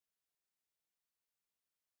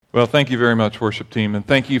Well, thank you very much, worship team, and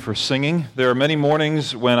thank you for singing. There are many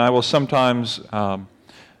mornings when I will sometimes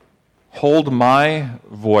hold my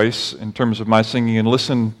voice in terms of my singing and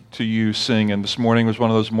listen to you sing, and this morning was one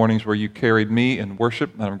of those mornings where you carried me in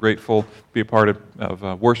worship, and I'm grateful to be a part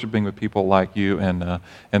of worshiping with people like you and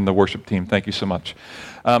the worship team. Thank you so much.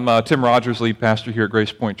 I'm Tim Rogers, lead pastor here at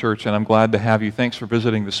Grace Point Church, and I'm glad to have you. Thanks for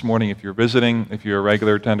visiting this morning. If you're visiting, if you're a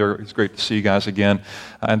regular attender, it's great to see you guys again.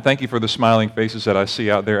 And thank you for the smiling faces that I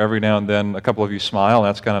see out there. Every now and then, a couple of you smile.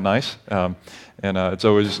 That's kind of nice. And it's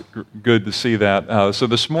always good to see that. So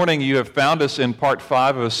this morning you have found us in part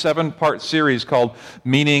 5 of a 7-part series called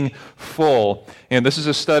Meaningful. And this is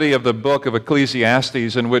a study of the book of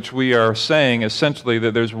Ecclesiastes in which we are saying essentially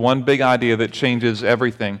that there's one big idea that changes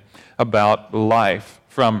everything about life,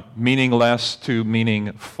 from meaningless to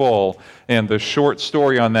meaningful. And the short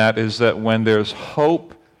story on that is that when there's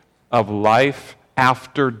hope of life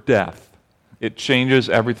after death, it changes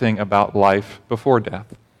everything about life before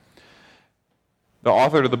death. The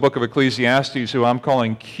author of the book of Ecclesiastes, who I'm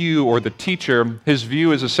calling Q, or the teacher, his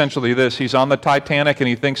view is essentially this. He's on the Titanic and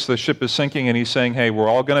he thinks the ship is sinking and he's saying, hey, we're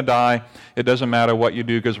all going to die. It doesn't matter what you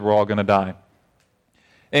do because we're all going to die.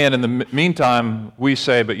 And in the meantime, we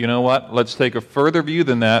say, but you know what? Let's take a further view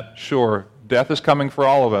than that. Sure, death is coming for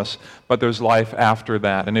all of us, but there's life after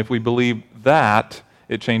that. And if we believe that,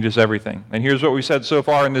 it changes everything. And here's what we said so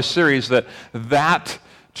far in this series, that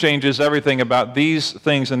changes everything about these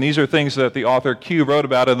things, and these are things that the author Q wrote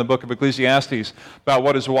about in the book of Ecclesiastes, about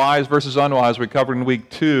what is wise versus unwise, we covered in week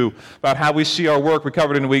 2, about how we see our work, we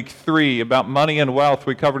covered in week 3, about money and wealth,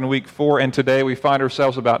 we covered in week 4, and today we find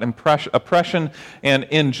ourselves about oppression and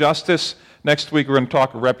injustice. Next week we're going to talk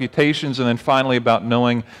reputations, and then finally about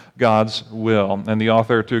knowing God's will. And the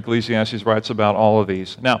author to Ecclesiastes writes about all of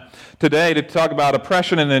these. Now, today to talk about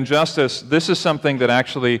oppression and injustice, this is something that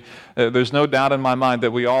actually, there's no doubt in my mind that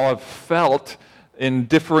we all have felt in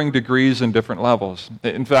differing degrees and different levels.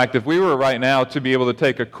 In fact, if we were right now to be able to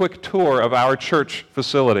take a quick tour of our church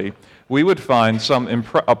facility, we would find some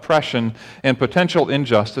oppression and potential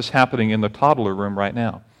injustice happening in the toddler room right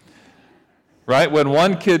now. Right? When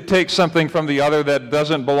one kid takes something from the other that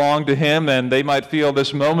doesn't belong to him, and they might feel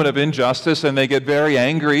this moment of injustice, and they get very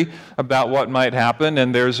angry about what might happen,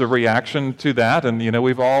 and there's a reaction to that, and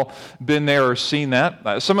we've all been there or seen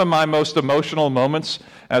that. Some of my most emotional moments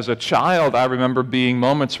as a child, I remember being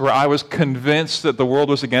moments where I was convinced that the world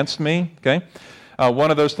was against me, okay?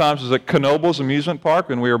 One of those times was at Knoebels Amusement Park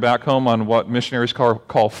when we were back home on what missionaries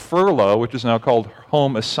call furlough, which is now called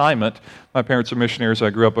home assignment. My parents are missionaries.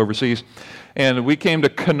 I grew up overseas. And we came to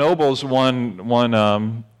Knoebels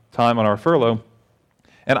one time on our furlough,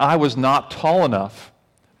 and I was not tall enough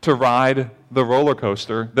to ride the roller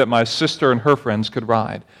coaster that my sister and her friends could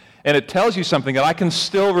ride. And it tells you something that I can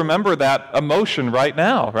still remember that emotion right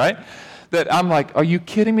now, right? That I'm like, are you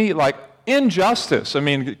kidding me? Like, injustice. I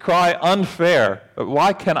mean, cry unfair.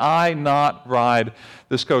 Why can I not ride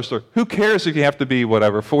this coaster? Who cares if you have to be,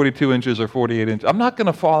 42 inches or 48 inches? I'm not going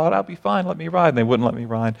to fall out. I'll be fine. Let me ride. And they wouldn't let me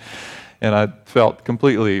ride. And I felt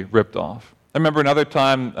completely ripped off. I remember another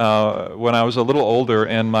time when I was a little older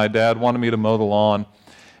and my dad wanted me to mow the lawn.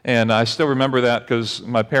 And I still remember that because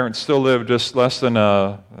my parents still lived just less than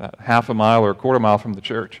a half a mile or a quarter mile from the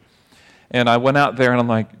church. And I went out there and I'm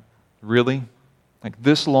like, really? Like,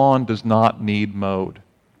 this lawn does not need mowed,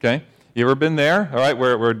 okay? You ever been there, all right,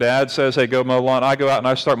 where dad says, hey, go mow the lawn. I go out and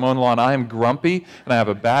I start mowing the lawn. I am grumpy and I have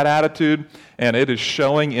a bad attitude, and it is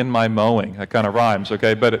showing in my mowing. That kind of rhymes,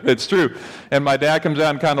 okay, but it's true. And my dad comes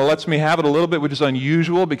out and kind of lets me have it a little bit, which is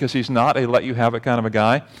unusual because he's not a let-you-have-it kind of a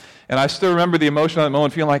guy. And I still remember the emotion of that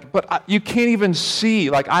moment, feeling like, but you can't even see.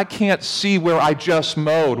 Like, I can't see where I just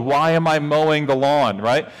mowed. Why am I mowing the lawn,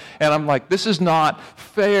 right? And I'm like, this is not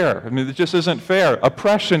fair. I mean, it just isn't fair.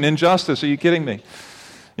 Oppression, injustice, are you kidding me?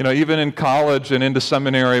 Even in college and into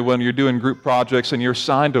seminary, when you're doing group projects and you're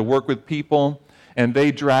assigned to work with people and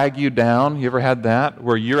they drag you down, you ever had that?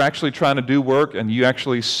 Where you're actually trying to do work and you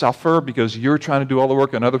actually suffer because you're trying to do all the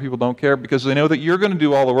work and other people don't care because they know that you're going to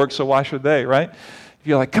do all the work, so why should they, right?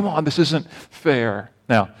 You're like, come on, this isn't fair.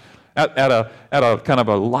 Now, at a kind of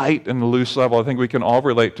a light and loose level, I think we can all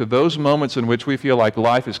relate to those moments in which we feel like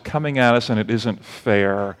life is coming at us and it isn't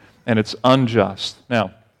fair and it's unjust.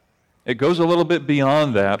 Now, it goes a little bit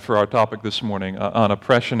beyond that for our topic this morning on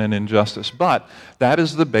oppression and injustice, but that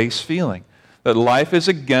is the base feeling, that life is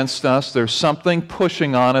against us, there's something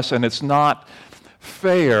pushing on us, and it's not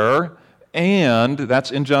fair, and that's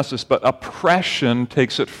injustice, but oppression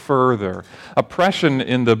takes it further. Oppression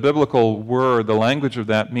in the biblical word, the language of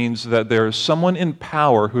that, means that there is someone in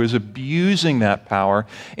power who is abusing that power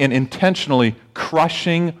and intentionally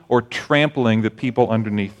crushing or trampling the people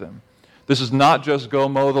underneath them. This is not just go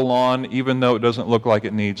mow the lawn, even though it doesn't look like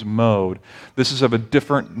it needs mowed. This is of a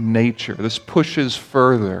different nature. This pushes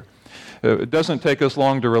further. It doesn't take us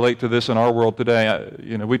long to relate to this in our world today.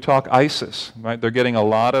 We talk ISIS, right? They're getting a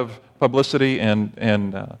lot of publicity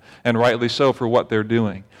and rightly so for what they're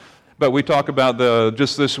doing. But we talk about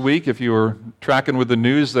just this week, if you were tracking with the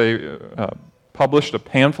news, they published a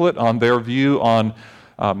pamphlet on their view on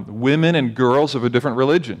women and girls of a different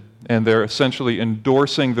religion. And they're essentially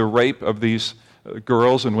endorsing the rape of these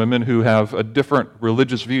girls and women who have a different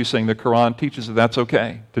religious view, saying the Quran teaches that that's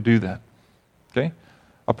okay to do that. Okay?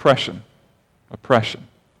 Oppression,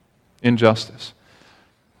 injustice.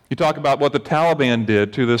 You talk about what the Taliban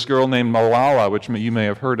did to this girl named Malala, which you may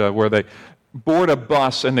have heard of, where they board a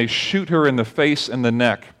bus and they shoot her in the face and the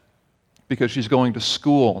neck because she's going to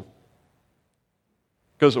school.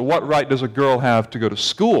 Because what right does a girl have to go to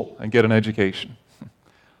school and get an education?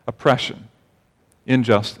 Oppression,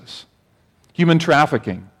 injustice. Human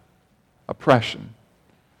trafficking, oppression,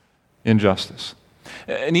 injustice.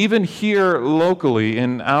 And even here locally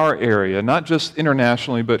in our area, not just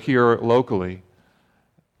internationally, but here locally,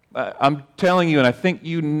 I'm telling you, and I think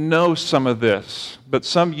you know some of this, but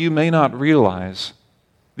some you may not realize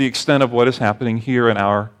the extent of what is happening here in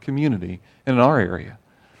our community and in our area.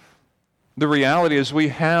 The reality is we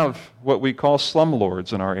have what we call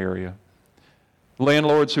slumlords in our area.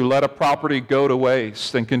 Landlords who let a property go to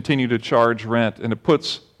waste and continue to charge rent, and it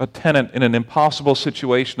puts a tenant in an impossible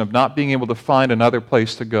situation of not being able to find another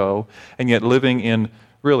place to go and yet living in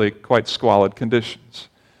really quite squalid conditions.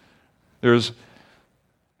 There's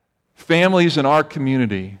families in our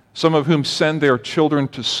community, some of whom send their children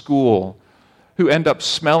to school, who end up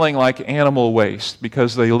smelling like animal waste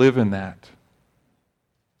because they live in that.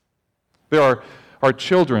 There are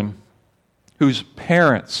children whose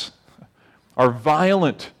parents are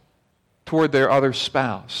violent toward their other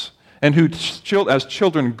spouse, and who, as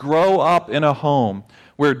children, grow up in a home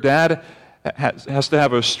where dad has to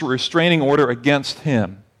have a restraining order against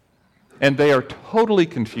him. And they are totally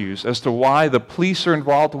confused as to why the police are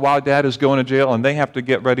involved, why dad is going to jail, and they have to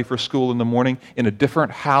get ready for school in the morning in a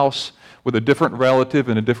different house with a different relative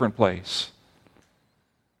in a different place.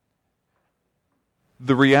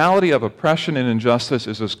 The reality of oppression and injustice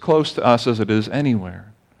is as close to us as it is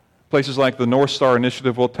anywhere. Places like the North Star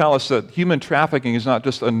Initiative will tell us that human trafficking is not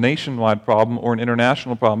just a nationwide problem or an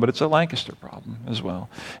international problem, but it's a Lancaster problem as well.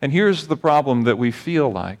 And here's the problem that we feel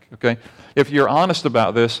like, okay? If you're honest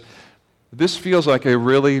about this feels like a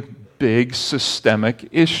really big systemic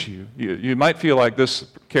issue. You might feel like this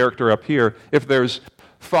character up here. If there's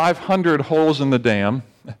 500 holes in the dam,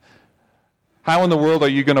 how in the world are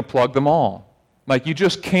you going to plug them all? Like, you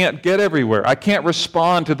just can't get everywhere. I can't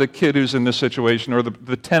respond to the kid who's in this situation, or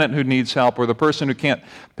the tenant who needs help, or the person who can't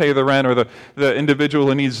pay the rent, or the individual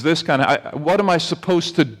who needs this kind of... what am I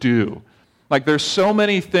supposed to do? Like, there's so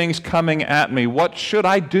many things coming at me. What should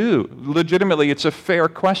I do? Legitimately, it's a fair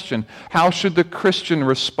question. How should the Christian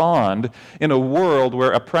respond in a world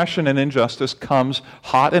where oppression and injustice comes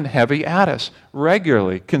hot and heavy at us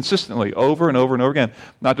regularly, consistently, over and over and over again,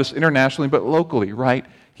 not just internationally, but locally, right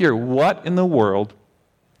here? What in the world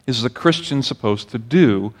is the Christian supposed to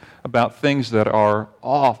do about things that are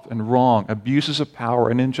off and wrong, abuses of power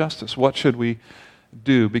and injustice? What should we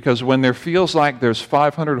do? Because when there feels like there's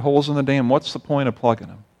 500 holes in the dam, what's the point of plugging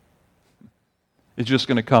them? It's just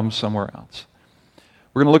going to come somewhere else.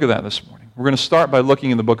 We're going to look at that this morning. We're going to start by looking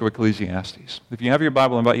in the book of Ecclesiastes. If you have your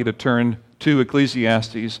Bible, I invite you to turn to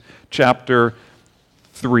Ecclesiastes chapter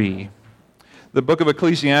 3. The book of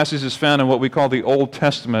Ecclesiastes is found in what we call the Old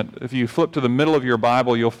Testament. If you flip to the middle of your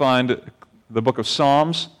Bible, you'll find the book of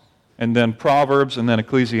Psalms, and then Proverbs, and then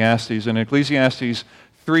Ecclesiastes. And Ecclesiastes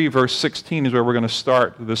 3, verse 16 is where we're going to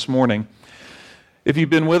start this morning. If you've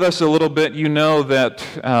been with us a little bit, you know that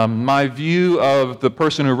my view of the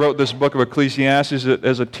person who wrote this book of Ecclesiastes is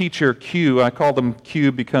as a teacher Q. I call them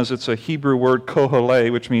Q because it's a Hebrew word,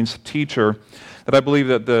 kohale, which means teacher. That I believe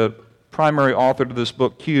that the primary author to this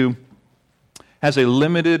book, Q, has a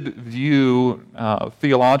limited view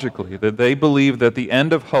theologically, that they believe that the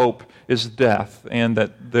end of hope is death and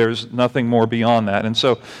that there's nothing more beyond that. And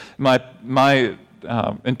so my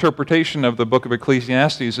interpretation of the book of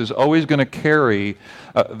Ecclesiastes is always going to carry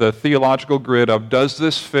the theological grid of, does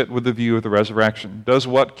this fit with the view of the resurrection? Does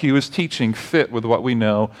what Q is teaching fit with what we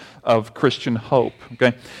know of Christian hope?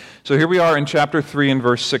 Okay. So here we are in chapter 3 and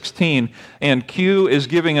verse 16, and Q is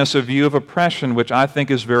giving us a view of oppression, which I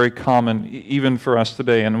think is very common even for us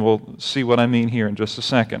today, and we'll see what I mean here in just a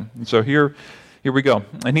second. And so here we go.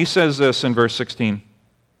 And he says this in verse 16,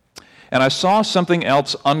 "And I saw something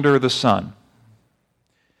else under the sun.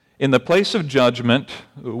 In the place of judgment,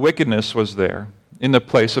 wickedness was there. In the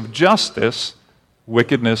place of justice,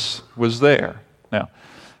 wickedness was there." Now,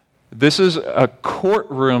 this is a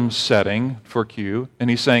courtroom setting for Q, and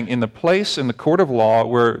he's saying in the court of law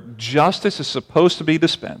where justice is supposed to be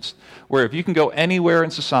dispensed, where if you can go anywhere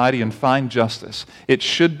in society and find justice, it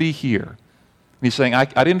should be here. And he's saying, I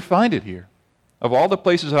didn't find it here. Of all the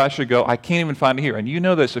places that I should go, I can't even find it here. And you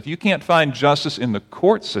know this, if you can't find justice in the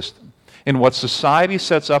court system, in what society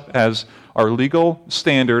sets up as our legal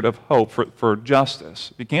standard of hope for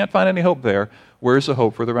justice, if you can't find any hope there, where's the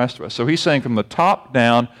hope for the rest of us? So he's saying from the top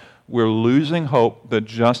down, we're losing hope that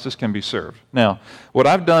justice can be served. Now, what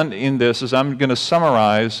I've done in this is I'm going to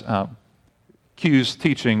summarize Q's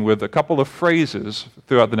teaching with a couple of phrases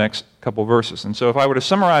throughout the next couple of verses. And so if I were to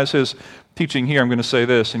summarize his teaching here, I'm going to say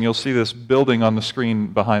this, and you'll see this building on the screen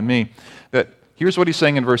behind me, that here's what he's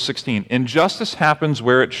saying in verse 16. Injustice happens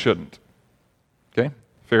where it shouldn't. Okay?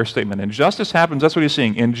 Fair statement. Injustice happens, that's what he's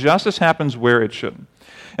saying. Injustice happens where it shouldn't.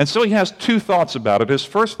 And so he has two thoughts about it. His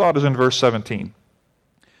first thought is in verse 17.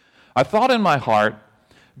 "I thought in my heart,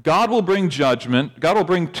 God will bring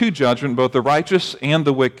to judgment both the righteous and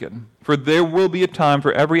the wicked, for there will be a time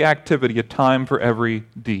for every activity, a time for every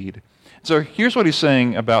deed." So here's what he's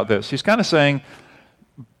saying about this. He's kind of saying,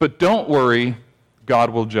 but don't worry,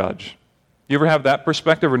 God will judge. You ever have that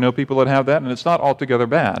perspective or know people that have that? And it's not altogether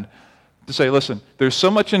bad. To say, listen, there's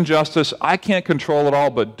so much injustice, I can't control it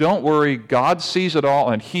all, but don't worry, God sees it all,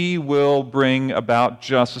 and He will bring about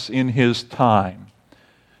justice in His time.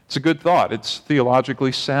 It's a good thought. It's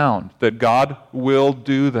theologically sound that God will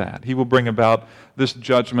do that. He will bring about this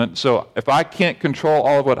judgment. So if I can't control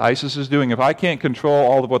all of what ISIS is doing, if I can't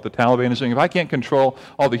control all of what the Taliban is doing, if I can't control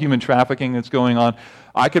all the human trafficking that's going on,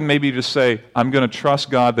 I can maybe just say, I'm going to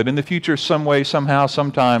trust God that in the future, some way, somehow,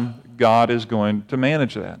 sometime, God is going to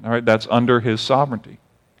manage that. All right, that's under His sovereignty.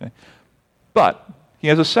 Okay? But he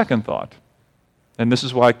has a second thought, and this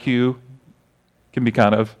is why Q can be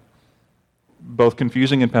kind of both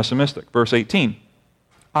confusing and pessimistic. Verse 18,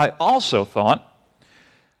 "I also thought,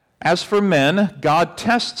 as for men, God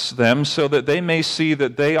tests them so that they may see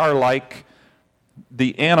that they are like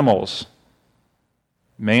the animals.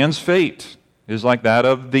 Man's fate is like that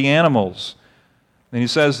of the animals." And he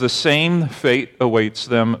says the same fate awaits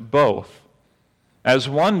them both. "As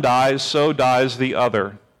one dies, so dies the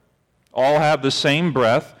other. All have the same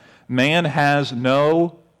breath. Man has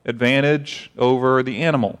no advantage over the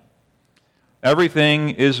animal.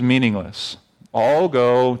 Everything is meaningless. All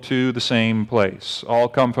go to the same place. All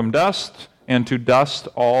come from dust, and to dust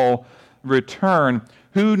all return.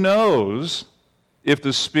 Who knows if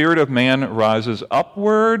the spirit of man rises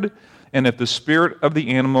upward, and if the spirit of the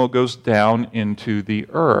animal goes down into the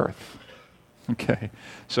earth?" Okay,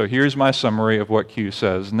 so here's my summary of what Q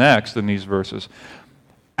says next in these verses.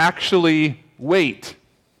 Actually, wait.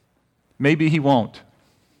 Maybe he won't.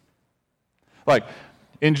 Like,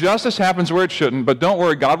 injustice happens where it shouldn't, but don't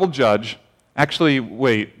worry, God will judge. Actually,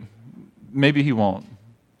 wait. Maybe He won't.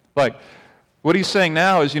 Like, what he's saying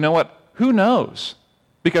now is, you know what? Who knows?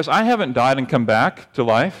 Because I haven't died and come back to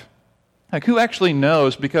life. Like, who actually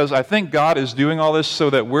knows? Because I think God is doing all this so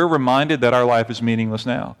that we're reminded that our life is meaningless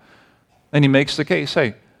now. And he makes the case,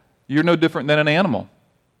 hey, you're no different than an animal.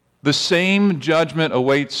 The same judgment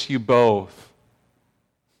awaits you both.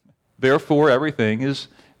 Therefore, everything is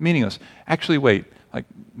meaningless. Actually, wait. Like,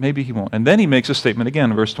 maybe he won't. And then he makes a statement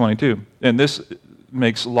again in verse 22. And this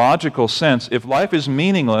makes logical sense. If life is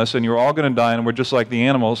meaningless and you're all going to die and we're just like the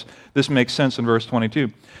animals, this makes sense in verse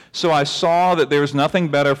 22. "So I saw that there is nothing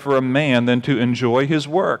better for a man than to enjoy his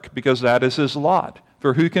work, because that is his lot.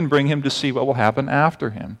 For who can bring him to see what will happen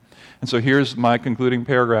after him?" And so here's my concluding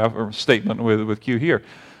paragraph or statement with Q here.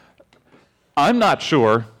 I'm not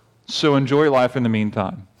sure, so enjoy life in the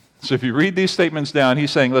meantime. So if you read these statements down,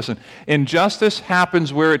 he's saying, listen, injustice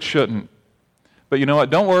happens where it shouldn't. But you know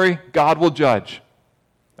what? Don't worry, God will judge.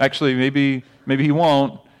 Actually, maybe he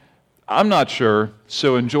won't. I'm not sure,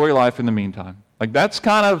 so enjoy life in the meantime. Like, that's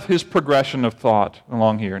kind of his progression of thought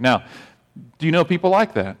along here. Now, do you know people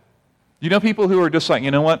like that? Do you know people who are just like,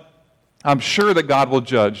 you know what? I'm sure that God will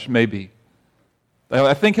judge, maybe.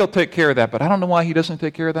 I think He'll take care of that, but I don't know why He doesn't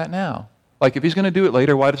take care of that now. Like, if He's going to do it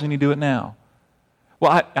later, why doesn't He do it now?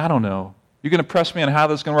 Well, I don't know. You're going to press me on how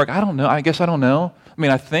that's going to work? I don't know. I guess I don't know. I mean,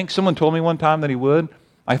 I think someone told me one time that He would.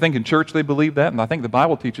 I think in church they believe that, and I think the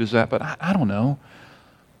Bible teaches that, but I don't know.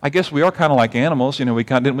 I guess we are kind of like animals. Didn't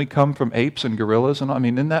we come from apes and gorillas? And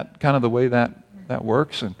isn't that kind of the way that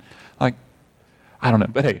works? And like, I don't know.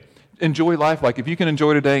 But hey, enjoy life. Like, if you can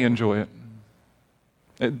enjoy today, enjoy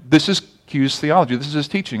it. This is Q's theology. This is his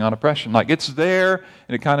teaching on oppression. Like, it's there,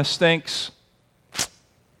 and it kind of stinks.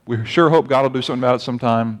 We sure hope God will do something about it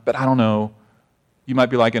sometime, but I don't know. You might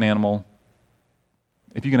be like an animal.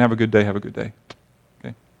 If you can have a good day, have a good day.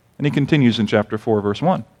 Okay? And he continues in chapter 4, verse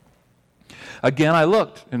 1. Again I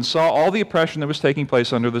looked and saw all the oppression that was taking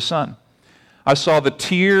place under the sun. I saw the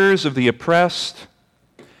tears of the oppressed,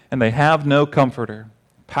 and they have no comforter.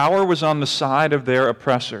 Power was on the side of their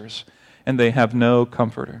oppressors, and they have no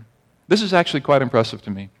comforter. This is actually quite impressive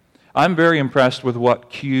to me. I'm very impressed with what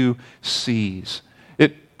Q sees.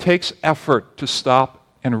 It takes effort to stop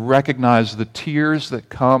and recognize the tears that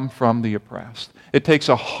come from the oppressed. It takes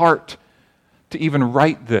a heart to even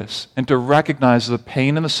write this and to recognize the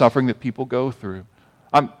pain and the suffering that people go through.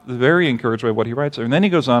 I'm very encouraged by what he writes there. And then he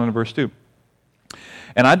goes on in verse 2.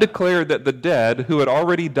 And I declared that the dead who had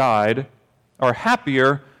already died are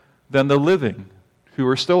happier than the living who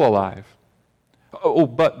are still alive. Oh,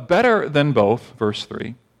 but better than both, verse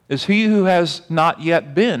 3, is he who has not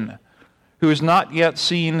yet been, who has not yet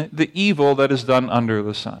seen the evil that is done under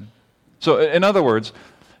the sun. So, in other words,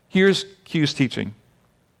 here's Q's teaching.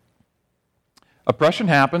 Oppression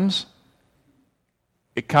happens.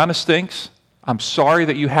 It kind of stinks. I'm sorry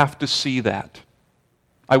that you have to see that.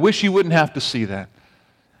 I wish you wouldn't have to see that.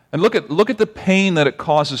 And look at the pain that it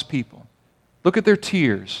causes people. Look at their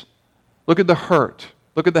tears. Look at the hurt.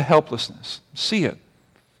 Look at the helplessness. See it.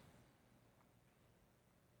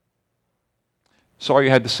 Sorry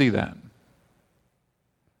you had to see that.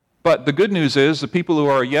 But the good news is the people who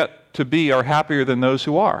are yet to be are happier than those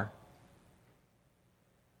who are.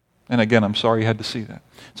 And again, I'm sorry you had to see that.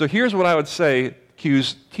 So here's what I would say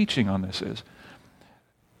Q's teaching on this is.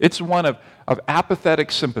 It's one of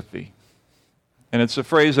apathetic sympathy. And it's a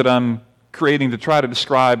phrase that I'm creating to try to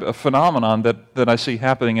describe a phenomenon that I see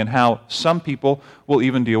happening and how some people will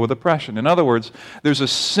even deal with oppression. In other words, there's a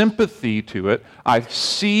sympathy to it. I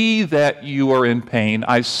see that you are in pain.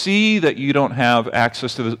 I see that you don't have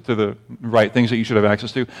access to the right things that you should have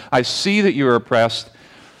access to. I see that you are oppressed.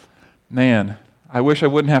 Man, I wish I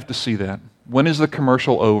wouldn't have to see that. When is the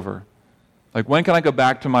commercial over? Like, when can I go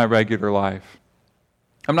back to my regular life?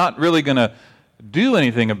 I'm not really going to do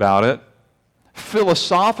anything about it.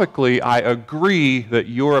 Philosophically, I agree that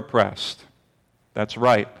you're oppressed. That's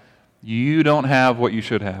right. You don't have what you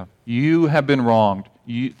should have. You have been wronged.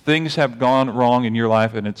 Things have gone wrong in your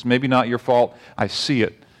life, and it's maybe not your fault. I see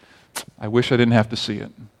it. I wish I didn't have to see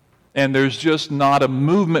it. And there's just not a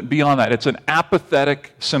movement beyond that. It's an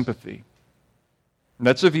apathetic sympathy. And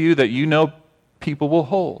that's a view that people will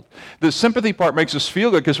hold. The sympathy part makes us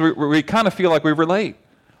feel good because we kind of feel like we relate.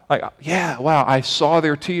 Like, yeah, wow, I saw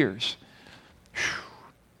their tears.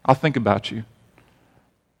 I'll think about you.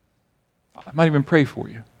 I might even pray for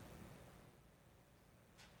you.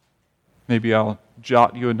 Maybe I'll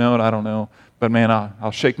jot you a note, I don't know. But man,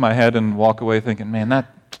 I'll shake my head and walk away thinking, man, that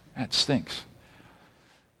stinks.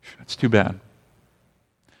 That's too bad.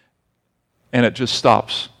 And it just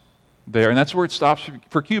stops there. And that's where it stops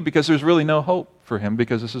for Q, because there's really no hope for him,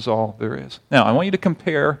 because this is all there is. Now, I want you to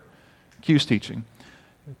compare Q's teaching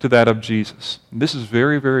to that of Jesus. This is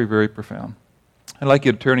very, very, very profound. I'd like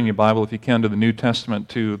you to turn in your Bible, if you can, to the New Testament,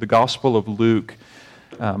 to the Gospel of Luke,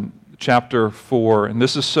 chapter 4. And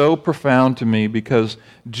this is so profound to me because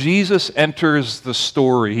Jesus enters the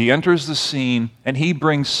story, he enters the scene, and he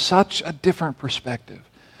brings such a different perspective.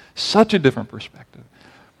 Such a different perspective.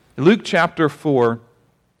 Luke chapter 4,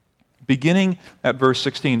 beginning at verse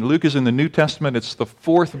 16. Luke is in the New Testament. It's the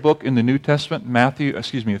fourth book in the New Testament.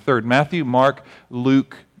 The third. Matthew, Mark,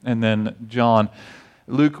 Luke, and then John.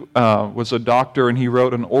 Luke was a doctor, and he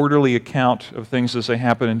wrote an orderly account of things as they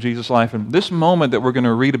happen in Jesus' life. And this moment that we're going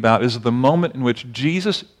to read about is the moment in which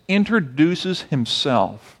Jesus introduces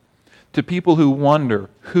himself to people who wonder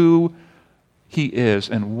who he is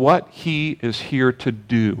and what he is here to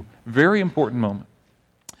do. Very important moment.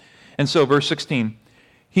 And so, verse 16,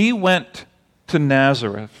 he went to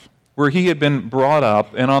Nazareth, where he had been brought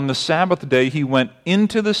up, and on the Sabbath day he went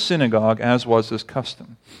into the synagogue, as was his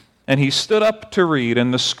custom. And he stood up to read,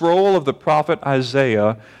 and the scroll of the prophet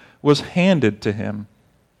Isaiah was handed to him.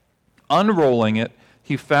 Unrolling it,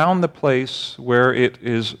 he found the place where it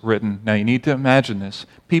is written. Now you need to imagine this.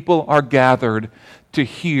 People are gathered to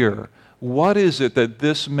hear. What is it that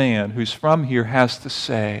this man who's from here has to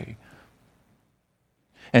say?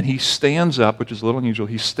 And he stands up, which is a little unusual.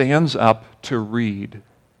 He stands up to read.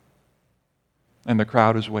 And the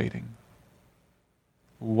crowd is waiting.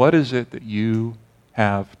 What is it that you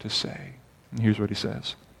have to say. And here's what he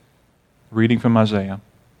says. Reading from Isaiah.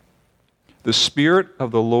 The Spirit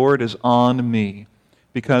of the Lord is on me,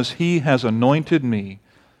 because he has anointed me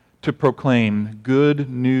to proclaim good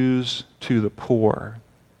news to the poor.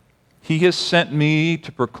 He has sent me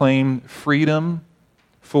to proclaim freedom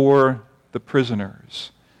for the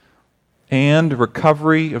prisoners and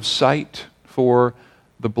recovery of sight for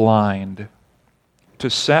the blind, to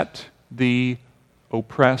set the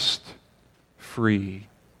oppressed free,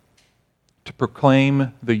 to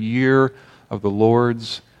proclaim the year of the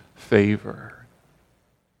Lord's favor.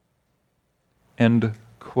 End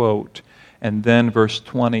quote. And then verse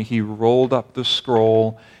 20, he rolled up the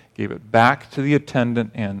scroll, gave it back to the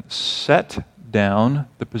attendant, and set down,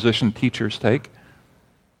 the position teachers take.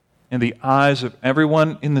 And the eyes of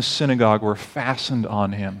everyone in the synagogue were fastened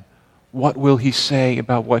on him. What will he say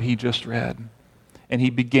about what he just read? And he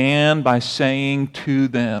began by saying to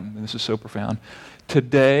them, and this is so profound,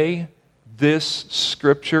 today this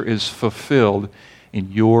scripture is fulfilled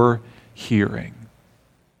in your hearing.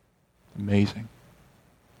 Amazing.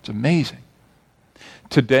 It's amazing.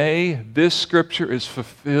 Today this scripture is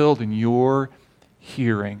fulfilled in your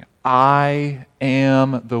hearing. I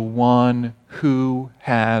am the one who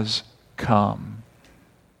has come.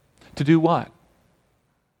 To do what?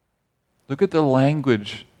 Look at the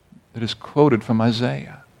language that is quoted from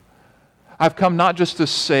Isaiah. I've come not just to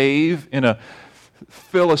save in a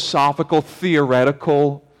philosophical,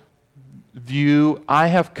 theoretical view. I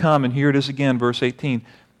have come, and here it is again, verse 18.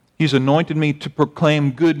 He's anointed me to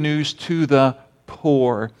proclaim good news to the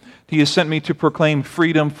poor. He has sent me to proclaim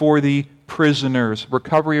freedom for the prisoners,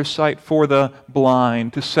 recovery of sight for the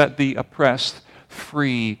blind, to set the oppressed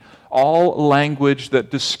free. All language that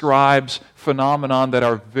describes phenomenon that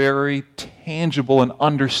are very tangible and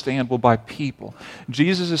understandable by people.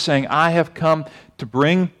 Jesus is saying, I have come to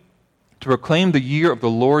proclaim the year of the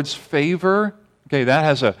Lord's favor. Okay, that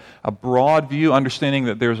has a broad view, understanding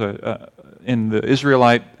that there's in the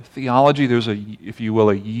Israelite theology, there's if you will,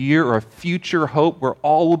 a year or a future hope where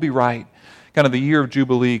all will be right. Kind of the year of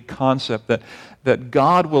Jubilee concept that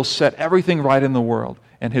God will set everything right in the world,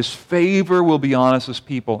 and his favor will be on us as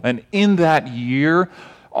people. And in that year,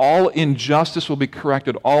 all injustice will be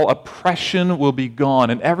corrected, all oppression will be gone,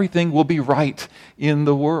 and everything will be right in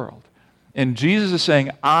the world. And Jesus is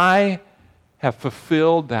saying, I have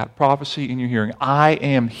fulfilled that prophecy in your hearing. I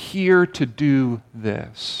am here to do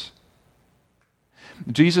this.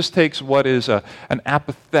 Jesus takes what is an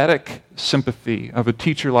apathetic sympathy of a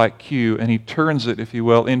teacher like Q, and he turns it, if you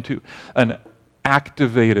will, into an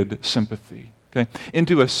activated sympathy. Okay?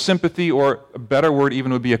 Into a sympathy, or a better word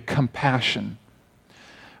even would be a compassion.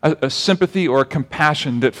 A sympathy or a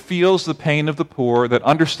compassion that feels the pain of the poor, that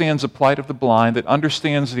understands the plight of the blind, that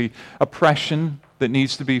understands the oppression that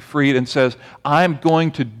needs to be freed, and says, I'm going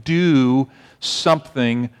to do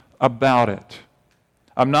something about it.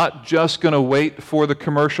 I'm not just going to wait for the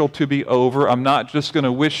commercial to be over. I'm not just going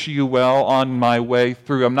to wish you well on my way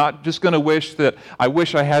through. I'm not just going to wish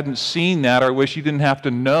I hadn't seen that, or I wish you didn't have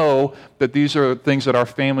to know that these are things that our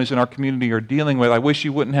families and our community are dealing with. I wish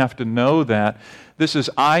you wouldn't have to know that. This is,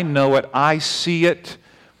 I know it, I see it,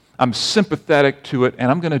 I'm sympathetic to it,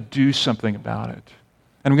 and I'm going to do something about it.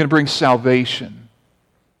 And I'm going to bring salvation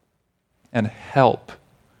and help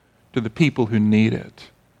to the people who need it.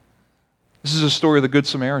 This is a story of the Good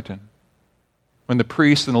Samaritan. When the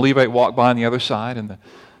priest and the Levite walked by on the other side, and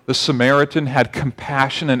the Samaritan had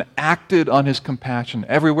compassion and acted on his compassion.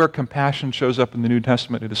 Everywhere compassion shows up in the New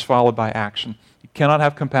Testament, it is followed by action. You cannot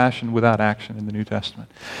have compassion without action in the New Testament.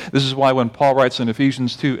 This is why when Paul writes in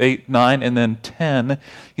Ephesians 2, 8, 9, and then 10,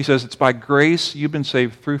 he says, it's by grace you've been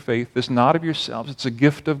saved through faith. This not of yourselves. It's a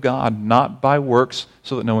gift of God, not by works,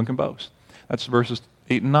 so that no one can boast. That's verses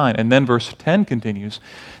 8 and 9. And then verse 10 continues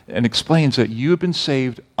and explains that you have been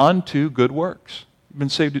saved unto good works. You've been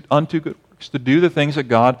saved unto good works, to do the things that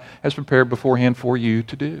God has prepared beforehand for you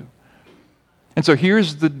to do. And so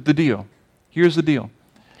here's the deal. Here's the deal.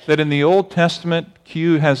 That in the Old Testament,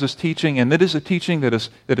 Q has this teaching, and it is a teaching that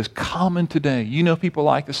is common today. You know people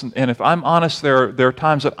like this, and if I'm honest, there are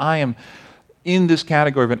times that I am in this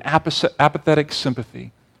category of an apathetic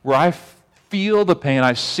sympathy, where I feel the pain,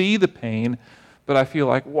 I see the pain, but I feel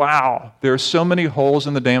like, wow, there are so many holes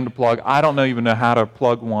in the dam to plug. I don't even know how to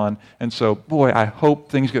plug one. And so, boy, I hope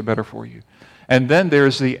things get better for you. And then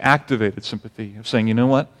there's the activated sympathy of saying, you know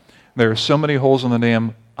what? There are so many holes in the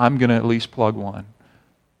dam, I'm going to at least plug one.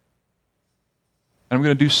 And I'm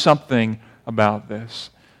going to do something about this.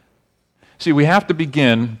 See, we have to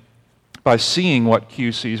begin by seeing what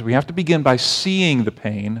Q sees. We have to begin by seeing the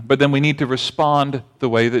pain, but then we need to respond the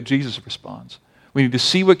way that Jesus responds. We need to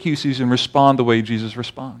see what Q sees and respond the way Jesus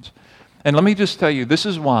responds. And let me just tell you, this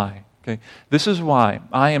is why, okay? This is why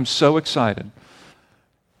I am so excited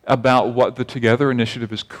about what the Together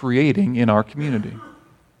Initiative is creating in our community.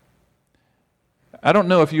 I don't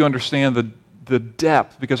know if you understand the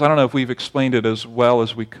depth, because I don't know if we've explained it as well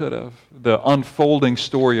as we could have, the unfolding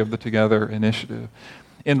story of the Together Initiative.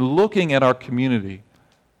 In looking at our community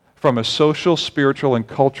from a social, spiritual, and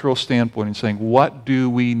cultural standpoint and saying, what do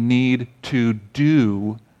we need to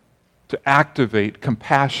do to activate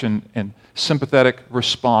compassion and sympathetic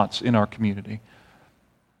response in our community?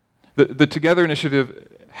 The Together Initiative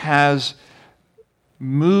has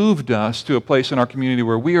moved us to a place in our community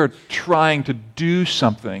where we are trying to do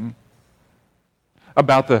something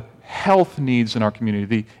about the health needs in our community,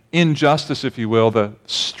 the injustice, if you will, the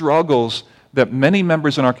struggles that many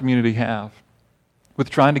members in our community have with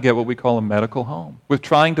trying to get what we call a medical home, with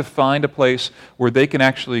trying to find a place where they can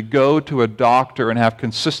actually go to a doctor and have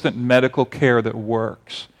consistent medical care that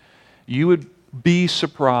works. You would be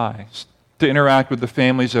surprised to interact with the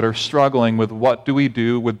families that are struggling with what do we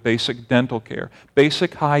do with basic dental care,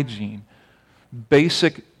 basic hygiene,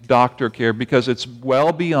 basic doctor care, because it's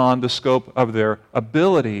well beyond the scope of their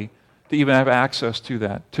ability to even have access to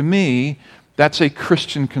that. To me, that's a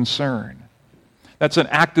Christian concern. That's an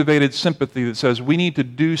activated sympathy that says we need to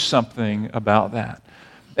do something about that.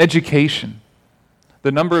 Education.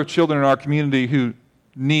 The number of children in our community who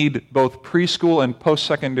need both preschool and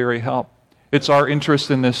post-secondary help. It's our interest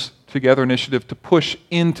in this Together Initiative to push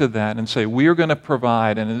into that and say we are going to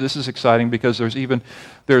provide, and this is exciting because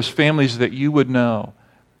there's families that you would know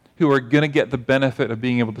who are going to get the benefit of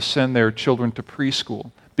being able to send their children to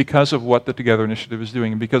preschool because of what the Together Initiative is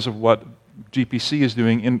doing and because of what GPC is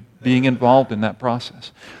doing in being involved in that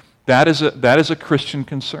process. That is a Christian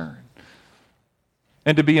concern.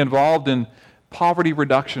 And to be involved in poverty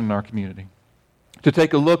reduction in our community. To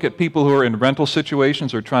take a look at people who are in rental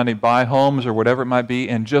situations or trying to buy homes or whatever it might be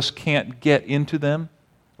and just can't get into them,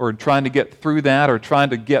 or trying to get through that, or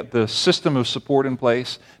trying to get the system of support in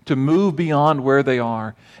place to move beyond where they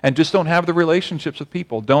are and just don't have the relationships with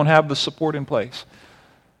people, don't have the support in place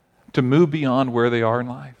to move beyond where they are in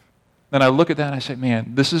life. And I look at that and I say,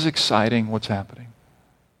 man, this is exciting what's happening.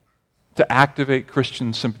 To activate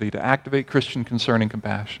Christian sympathy, to activate Christian concern and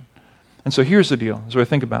compassion. And so here's the deal as I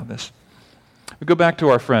think about this. We go back to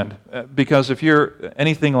our friend, because if you're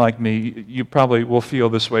anything like me, you probably will feel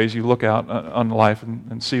this way as you look out on life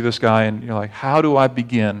and see this guy and you're like, how do I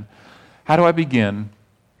begin? How do I begin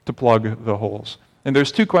to plug the holes? And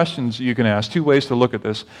there's two questions you can ask, two ways to look at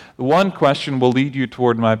this. The one question will lead you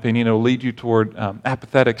toward, in my opinion, it will lead you toward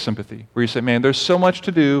apathetic sympathy, where you say, man, there's so much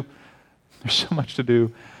to do. There's so much to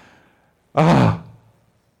do. I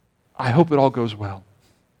hope it all goes well.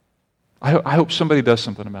 I hope somebody does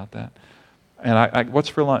something about that. And what's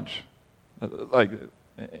for lunch?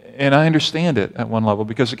 And I understand it at one level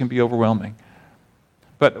because it can be overwhelming.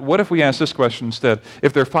 But what if we ask this question instead?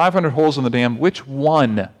 If there are 500 holes in the dam, which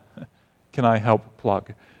one can I help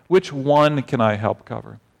plug? Which one can I help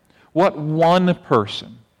cover? What one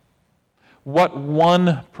person, what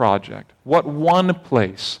one project, what one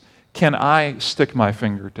place can I stick my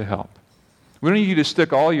finger to help? We don't need you to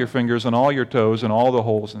stick all your fingers and all your toes and all the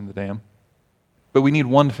holes in the dam, but we need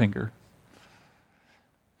one finger.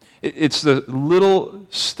 It's the little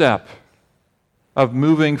step of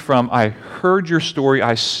moving from, I heard your story,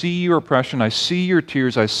 I see your oppression, I see your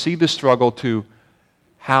tears, I see the struggle, to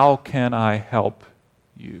how can I help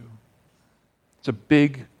you? It's a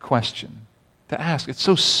big question to ask. It's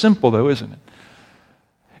so simple, though, isn't it?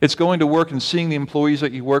 It's going to work and seeing the employees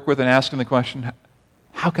that you work with and asking the question,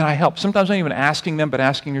 how can I help? Sometimes not even asking them, but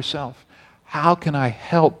asking yourself, how can I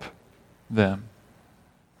help them?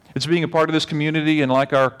 It's being a part of this community, and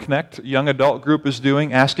like our Connect young adult group is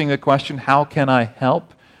doing, asking the question, how can I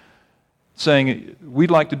help? Saying,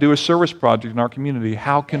 we'd like to do a service project in our community.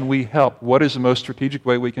 How can we help? What is the most strategic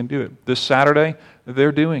way we can do it? This Saturday,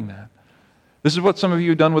 they're doing that. This is what some of you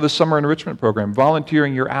have done with the summer enrichment program,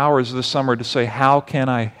 volunteering your hours this summer to say, how can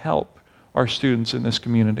I help our students in this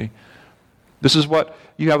community? This is what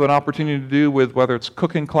you have an opportunity to do with whether it's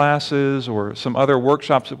cooking classes or some other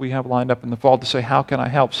workshops that we have lined up in the fall to say, how can I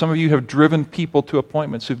help? Some of you have driven people to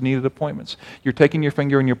appointments who've needed appointments. You're taking your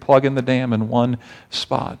finger and you're plugging the dam in one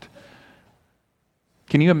spot.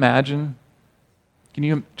 Can you imagine? Can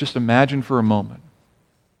you just imagine for a moment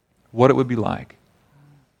what it would be like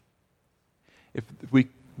if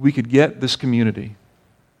we could get this community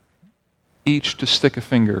each to stick a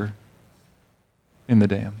finger in the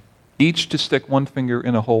dam? Each to stick one finger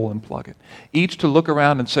in a hole and plug it. Each to look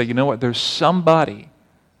around and say, you know what, there's somebody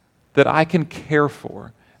that I can care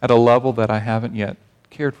for at a level that I haven't yet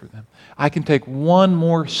cared for them. I can take one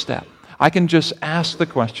more step. I can just ask the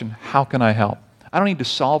question, how can I help? I don't need to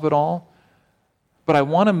solve it all, but I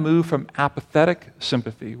want to move from apathetic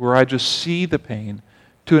sympathy, where I just see the pain,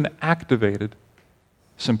 to an activated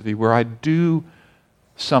sympathy, where I do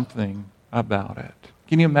something about it.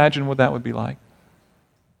 Can you imagine what that would be like?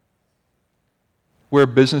 Where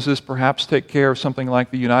businesses perhaps take care of something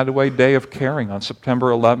like the United Way Day of Caring on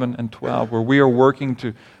September 11 and 12, where we are working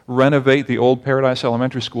to renovate the old Paradise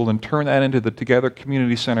Elementary School and turn that into the Together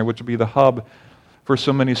Community Center, which will be the hub for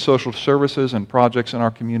so many social services and projects in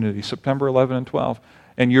our community, September 11 and 12.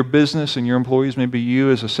 And your business and your employees, maybe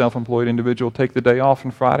you as a self-employed individual, take the day off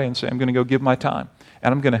on Friday and say, I'm going to go give my time,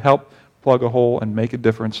 and I'm going to help plug a hole and make a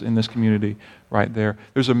difference in this community right there.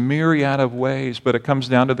 There's a myriad of ways, but it comes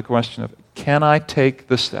down to the question of, can I take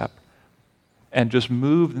the step and just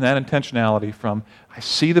move in that intentionality from, I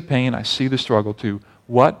see the pain, I see the struggle, to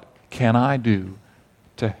what can I do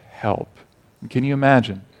to help? And can you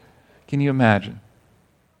imagine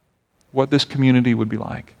what this community would be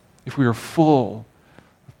like if we were full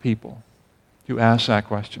of people who ask that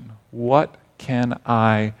question? What can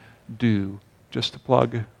I do, just to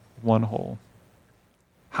plug one hole?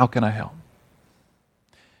 How can I help?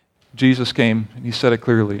 Jesus came, and he said it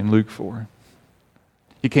clearly in Luke 4.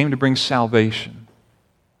 He came to bring salvation.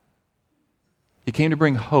 He came to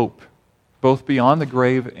bring hope, both beyond the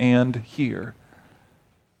grave and here.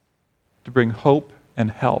 To bring hope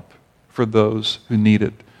and help for those who need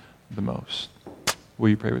it the most. Will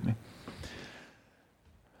you pray with me?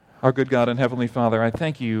 Our good God and Heavenly Father, I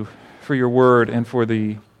thank you for your word and for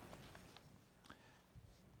the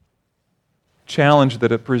challenge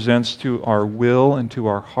that it presents to our will and to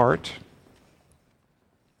our heart,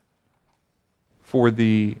 for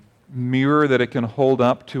the mirror that it can hold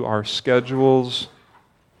up to our schedules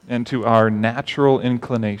and to our natural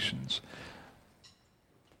inclinations.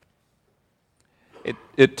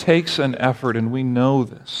 It takes an effort, and we know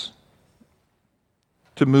this,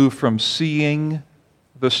 to move from seeing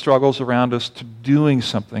the struggles around us to doing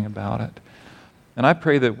something about it. And I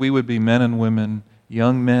pray that we would be men and women,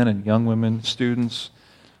 young men and young women, students,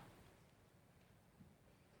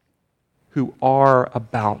 who are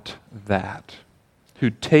about that, who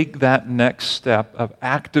take that next step of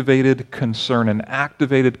activated concern and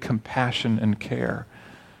activated compassion and care,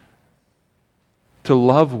 to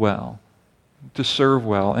love well, to serve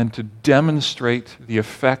well, and to demonstrate the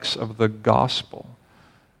effects of the gospel,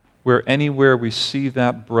 where anywhere we see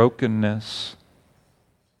that brokenness,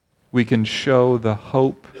 we can show the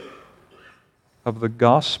hope of the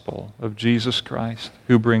gospel of Jesus Christ,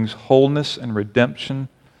 who brings wholeness and redemption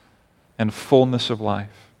and fullness of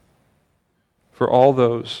life for all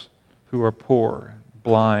those who are poor,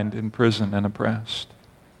 blind, in prison, and oppressed.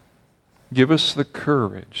 Give us the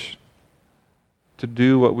courage to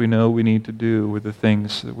do what we know we need to do with the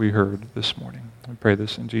things that we heard this morning. I pray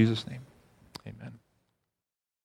this in Jesus' name. Amen.